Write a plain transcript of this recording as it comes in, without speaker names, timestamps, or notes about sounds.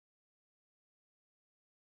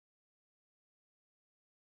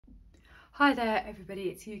Hi there everybody,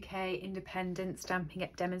 it's UK independent Stampin'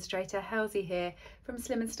 Up demonstrator Helzie here from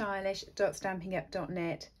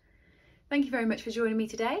slimandstylish.stampinup.net. Thank you very much for joining me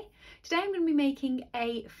today. Today I'm going to be making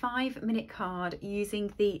a 5-minute card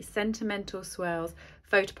using the Sentimental Swirls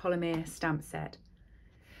photopolymer stamp set.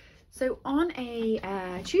 So on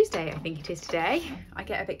a Tuesday, I think it is today, I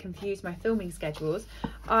get a bit confused my filming schedules.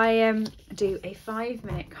 I do a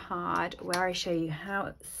 5-minute card where I show you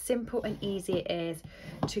how simple and easy it is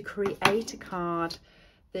to create a card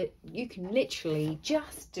that you can literally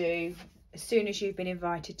just do as soon as you've been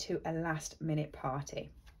invited to a last-minute party.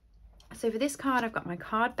 So for this card, I've got my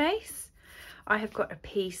card base. I have got a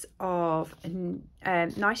piece of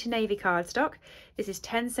Night and Navy cardstock. This is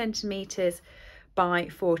 10 centimeters by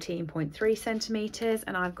 14.3 centimeters,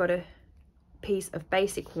 and I've got a piece of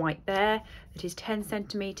basic white there that is 10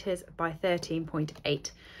 centimeters by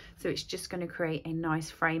 13.8. So it's just going to create a nice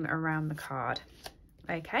frame around the card.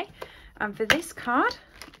 Okay, and for this card,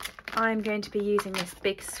 I'm going to be using this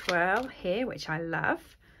big swirl here, which I love.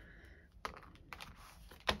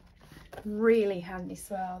 Really handy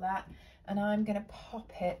swirl that, and I'm going to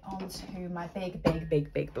pop it onto my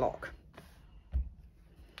big block.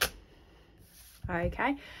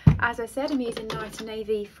 Okay, as I said, I'm using Night and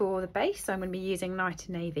Navy for the base, so I'm going to be using Night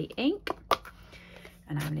and Navy ink,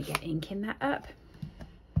 and I'm going to get ink in that up.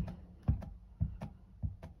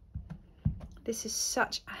 This is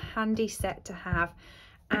such a handy set to have,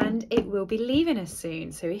 and it will be leaving us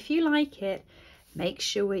soon, so if you like it, make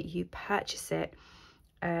sure you purchase it,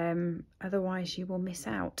 otherwise you will miss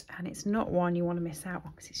out, and it's not one you want to miss out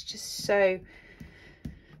on because it's just so,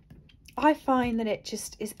 I find that it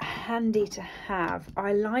just is handy to have.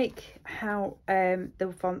 I like how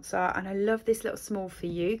the fonts are, and I love this little small for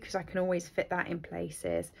you because I can always fit that in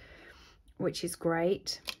places, which is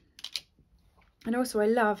great. And also I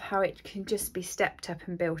love how it can just be stepped up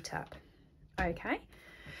and built up. Okay,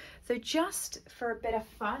 so just for a bit of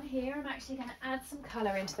fun here, I'm actually going to add some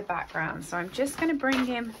colour into the background. So I'm just going to bring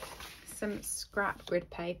in some scrap grid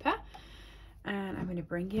paper, and I'm going to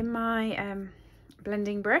bring in my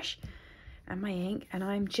blending brush and my ink, and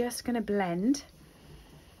I'm just going to blend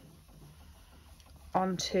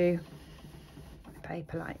onto the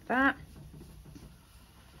paper like that,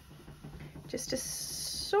 just to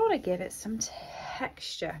sort of give it some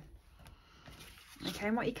texture. Okay,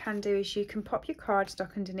 and what you can do is you can pop your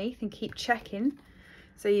cardstock underneath and keep checking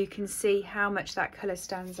so you can see how much that colour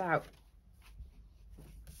stands out.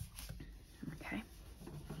 Okay,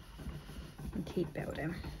 and keep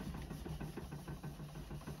building.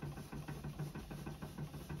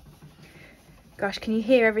 Gosh, can you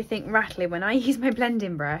hear everything rattling when I use my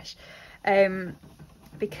blending brush?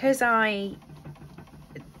 Because don't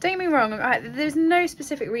get me wrong, there's no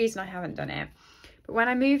specific reason I haven't done it. But when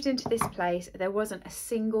I moved into this place, there wasn't a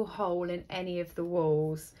single hole in any of the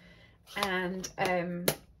walls. And I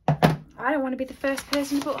don't want to be the first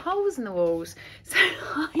person to put holes in the walls. So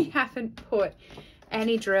I haven't put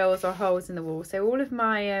any drills or holes in the wall. So all of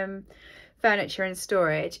my furniture and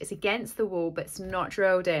storage is against the wall, but it's not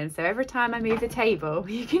drilled in. So every time I move the table,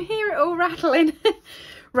 you can hear it all rattling.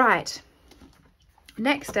 Right,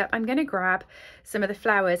 next up, I'm going to grab some of the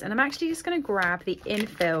flowers, and I'm actually just going to grab the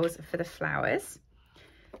infills for the flowers.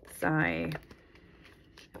 So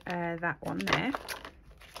that one there,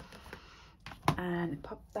 and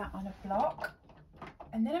pop that on a block,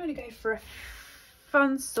 and then I'm going to go for a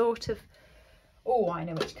fun sort of, oh, I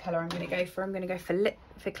know which colour I'm going to go for. I'm going to go for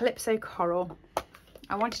Calypso Coral.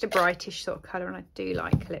 I wanted a brightish sort of colour, and I do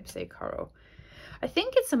like Calypso Coral. I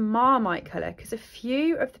think it's a Marmite colour because a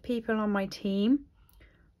few of the people on my team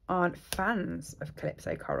aren't fans of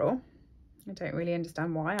Calypso Coral. I don't really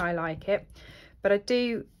understand why. I like it, but I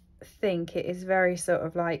do think it is very sort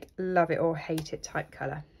of like love it or hate it type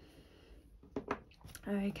colour.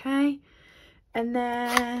 Okay, and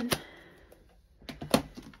then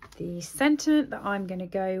the sentiment that I'm going to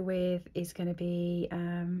go with is going to be,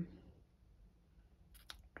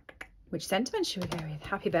 which sentiment should we go with?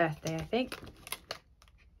 Happy birthday, I think.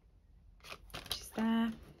 Which is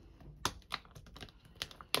there.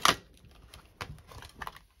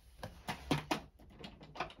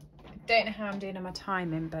 I don't know how I'm doing on my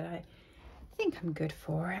timing, but I think I'm good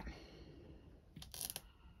for it.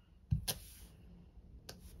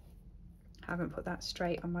 I haven't put that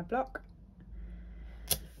straight on my block.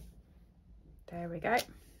 There we go.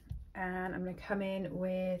 And I'm going to come in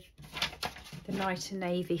with the Night and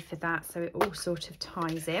Navy for that, so it all sort of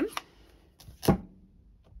ties in.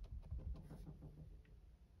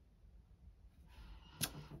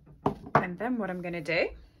 And then what I'm going to do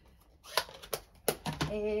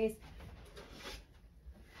is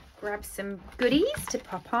grab some goodies to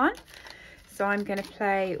pop on. So I'm going to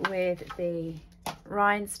play with the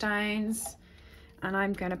rhinestones, and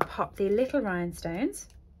I'm going to pop the little rhinestones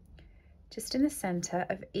just in the centre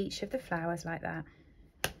of each of the flowers like that.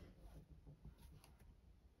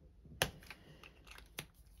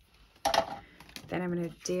 Then I'm going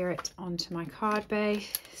to adhere it onto my card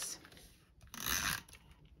base.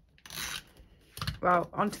 Well,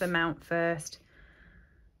 onto the mount first,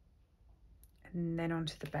 and then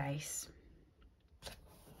onto the base.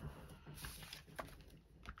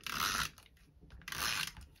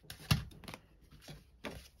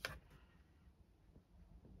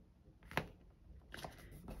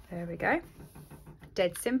 There we go.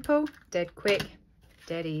 Dead simple, dead quick,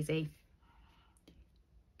 dead easy.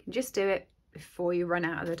 You can just do it before you run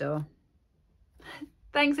out of the door.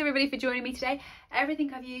 Thanks everybody for joining me today.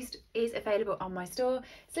 Everything I've used is available on my store,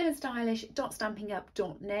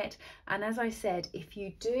 slimandstylish.stampinup.net. And as I said, if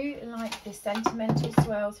you do like the Sentimental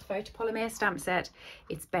Swirls photopolymer stamp set,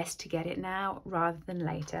 it's best to get it now rather than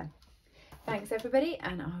later. Thanks everybody,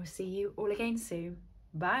 and I'll see you all again soon.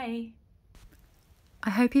 Bye. I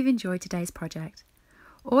hope you've enjoyed today's project.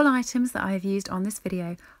 All items that I have used on this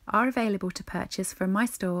video are available to purchase from my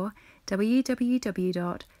store,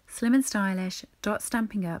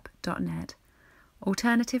 www.slimandstylish.stampinup.net.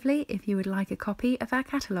 Alternatively, if you would like a copy of our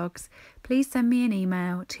catalogues, please send me an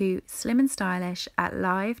email to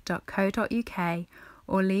slimandstylish@live.co.uk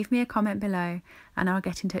or leave me a comment below and I'll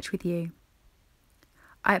get in touch with you.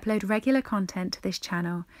 I upload regular content to this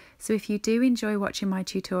channel, so if you do enjoy watching my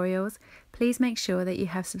tutorials, please make sure that you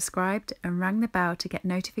have subscribed and rang the bell to get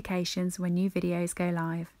notifications when new videos go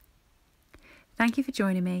live. Thank you for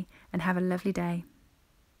joining me and have a lovely day.